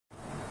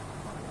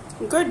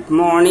Good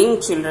morning,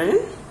 children.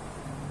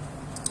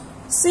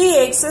 See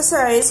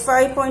exercise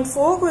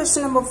 5.4,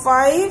 question number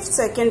 5,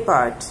 second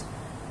part.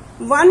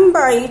 1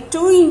 by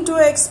 2 into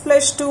x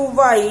plus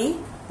 2y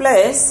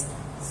plus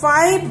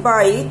 5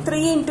 by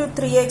 3 into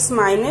 3x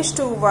minus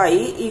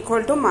 2y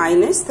equal to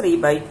minus 3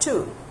 by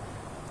 2.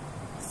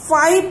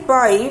 5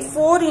 by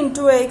 4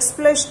 into x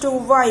plus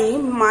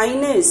 2y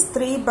minus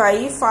 3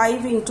 by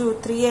 5 into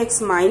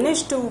 3x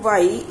minus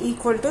 2y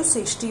equal to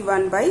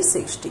 61 by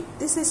 60.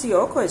 This is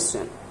your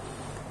question.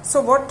 So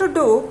what to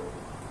do?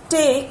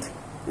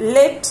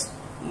 Let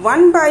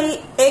 1 by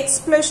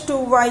x plus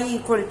 2y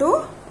equal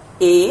to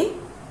a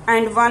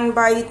and 1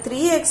 by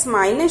 3x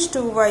minus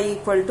 2y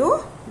equal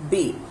to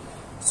b.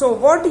 So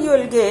what you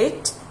will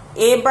get?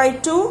 A by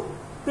 2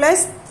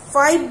 plus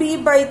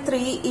 5b by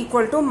 3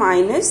 equal to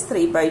minus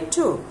 3 by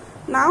 2.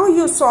 Now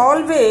you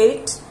solve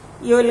it.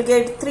 You will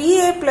get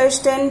 3a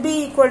plus 10b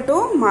equal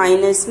to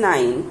minus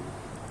 9.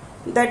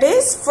 That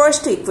is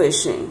first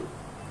equation.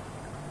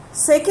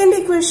 Second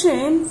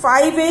equation,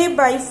 5a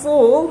by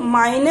 4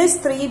 minus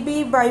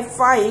 3b by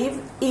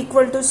 5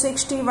 equal to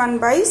 61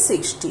 by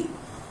 60.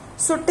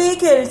 So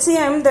take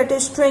LCM, that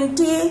is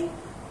 20a,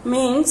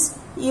 means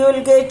you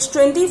will get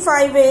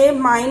 25a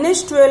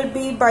minus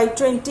 12b by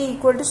 20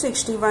 equal to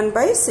 61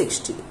 by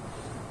 60.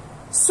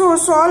 So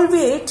solve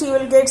it, you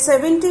will get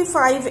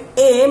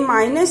 75a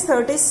minus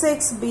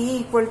 36b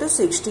equal to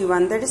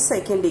 61. That is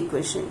second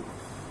equation.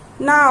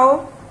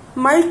 Now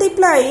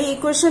multiply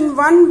equation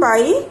 1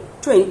 by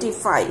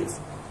 25.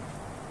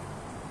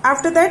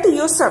 After that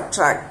you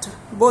subtract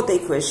both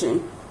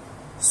equation.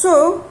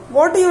 So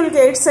what you will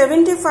get?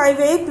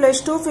 75a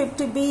plus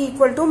 250b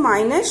equal to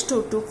minus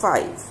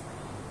 225.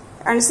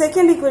 And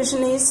second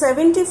equation is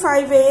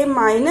 75a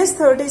minus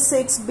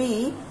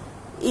 36b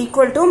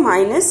equal to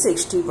minus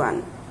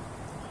 61.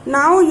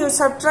 Now you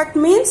subtract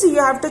means you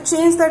have to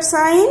change that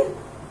sign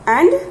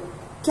and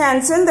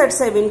cancel that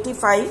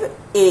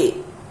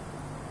 75a.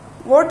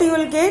 What you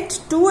will get?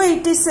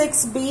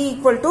 286b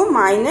equal to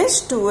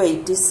minus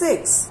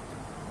 286.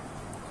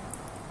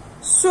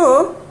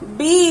 So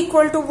b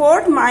equal to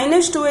what?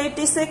 Minus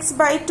 286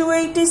 by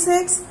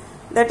 286,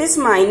 that is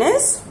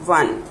minus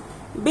 1.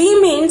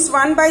 b means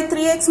 1 by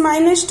 3x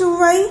minus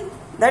 2y,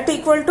 that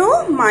equal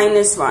to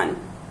minus 1.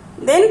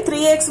 Then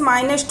 3x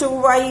minus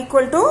 2y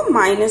equal to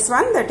minus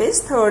 1, that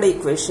is third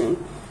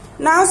equation.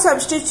 Now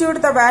substitute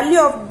the value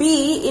of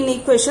b in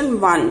equation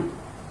 1.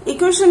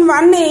 Equation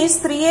 1 is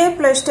 3a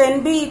plus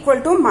 10b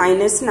equal to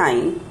minus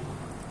 9.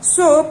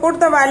 So put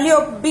the value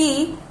of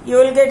b, you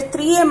will get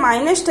 3a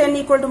minus 10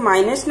 equal to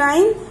minus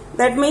 9.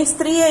 That means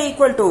 3a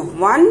equal to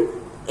 1,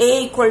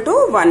 a equal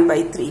to 1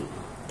 by 3.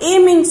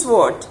 A means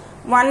what?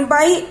 1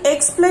 by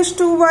x plus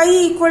 2y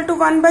equal to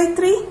 1 by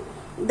 3.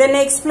 Then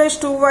x plus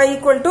 2y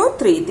equal to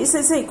 3. This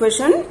is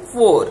equation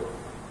 4.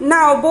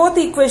 Now both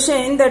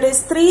equation, that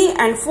is 3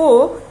 and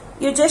 4,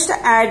 you just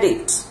add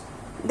it.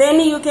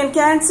 Then you can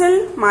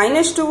cancel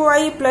minus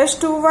 2y plus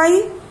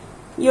 2y.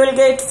 You will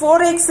get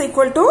 4x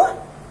equal to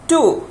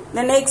 2.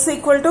 Then x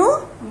equal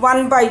to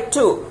 1 by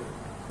 2.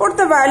 Put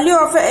the value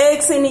of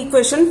x in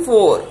equation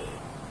 4.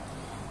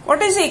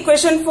 What is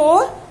equation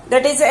 4?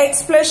 That is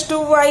x plus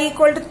 2y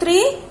equal to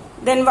 3.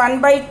 Then 1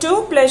 by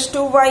 2 plus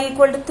 2y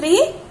equal to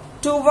 3.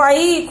 2y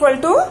equal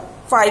to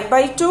 5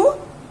 by 2.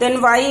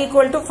 Then y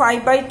equal to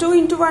 5 by 2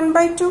 into 1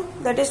 by 2.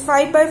 That is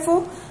 5 by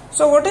 4.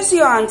 So what is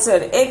your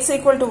answer? X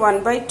equal to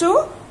 1 by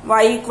 2,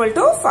 y equal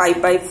to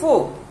 5 by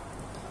 4.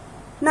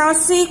 Now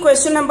see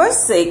question number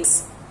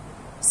 6.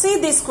 See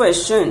this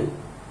question.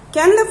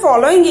 Can the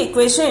following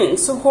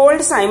equations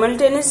hold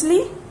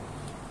simultaneously?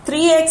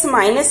 3x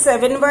minus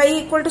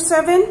 7y equal to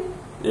 7,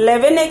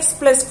 11x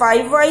plus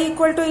 5y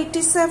equal to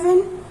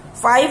 87,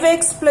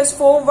 5x plus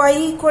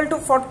 4y equal to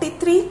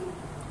 43.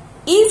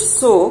 If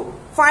so,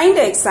 find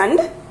x and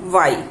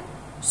y.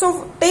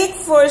 So take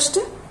first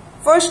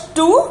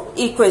two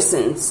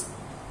equations.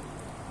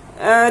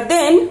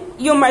 Then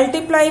you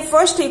multiply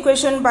first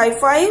equation by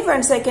 5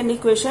 and second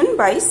equation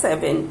by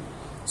 7,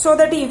 so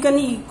that you can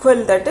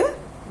equal that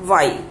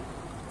y.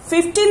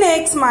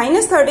 15x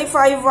minus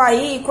 35y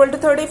equal to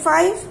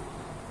 35.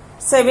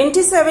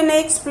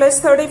 77x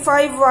plus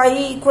 35y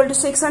equal to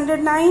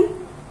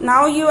 609.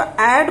 Now you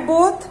add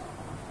both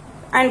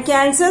and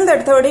cancel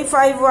that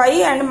 35y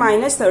and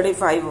minus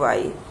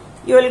 35y.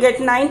 You will get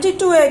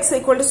 92x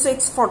equal to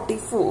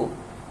 644.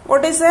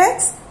 What is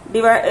x?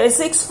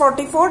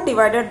 644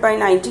 divided by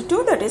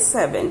 92, that is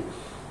 7.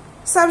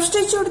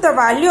 Substitute the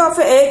value of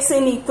x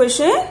in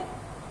equation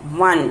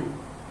 1.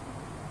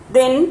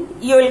 Then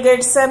you will get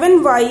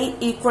 7y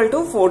equal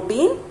to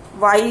 14,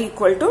 y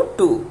equal to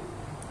 2.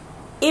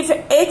 If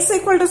x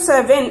equal to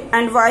 7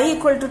 and y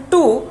equal to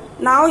 2,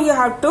 now you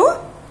have to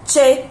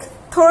check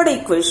third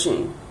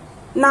equation.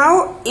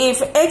 Now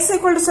if x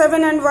equal to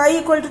 7 and y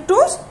equal to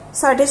 2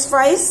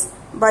 satisfies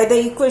by the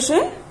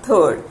equation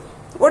third.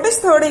 What is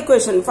third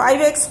equation?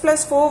 5x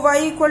plus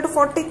 4y equal to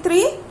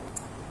 43.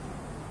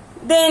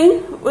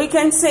 Then we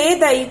can say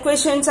the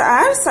equations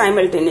are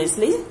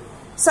simultaneously.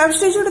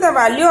 Substitute the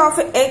value of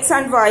x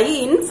and y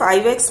in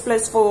 5x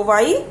plus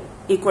 4y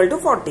equal to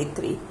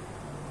 43.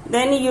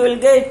 Then you will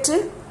get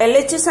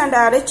LHS and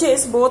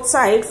RHS both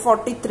side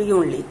 43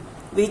 only,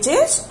 which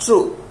is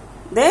true.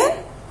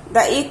 Then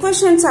the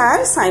equations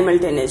are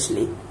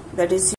simultaneously. That is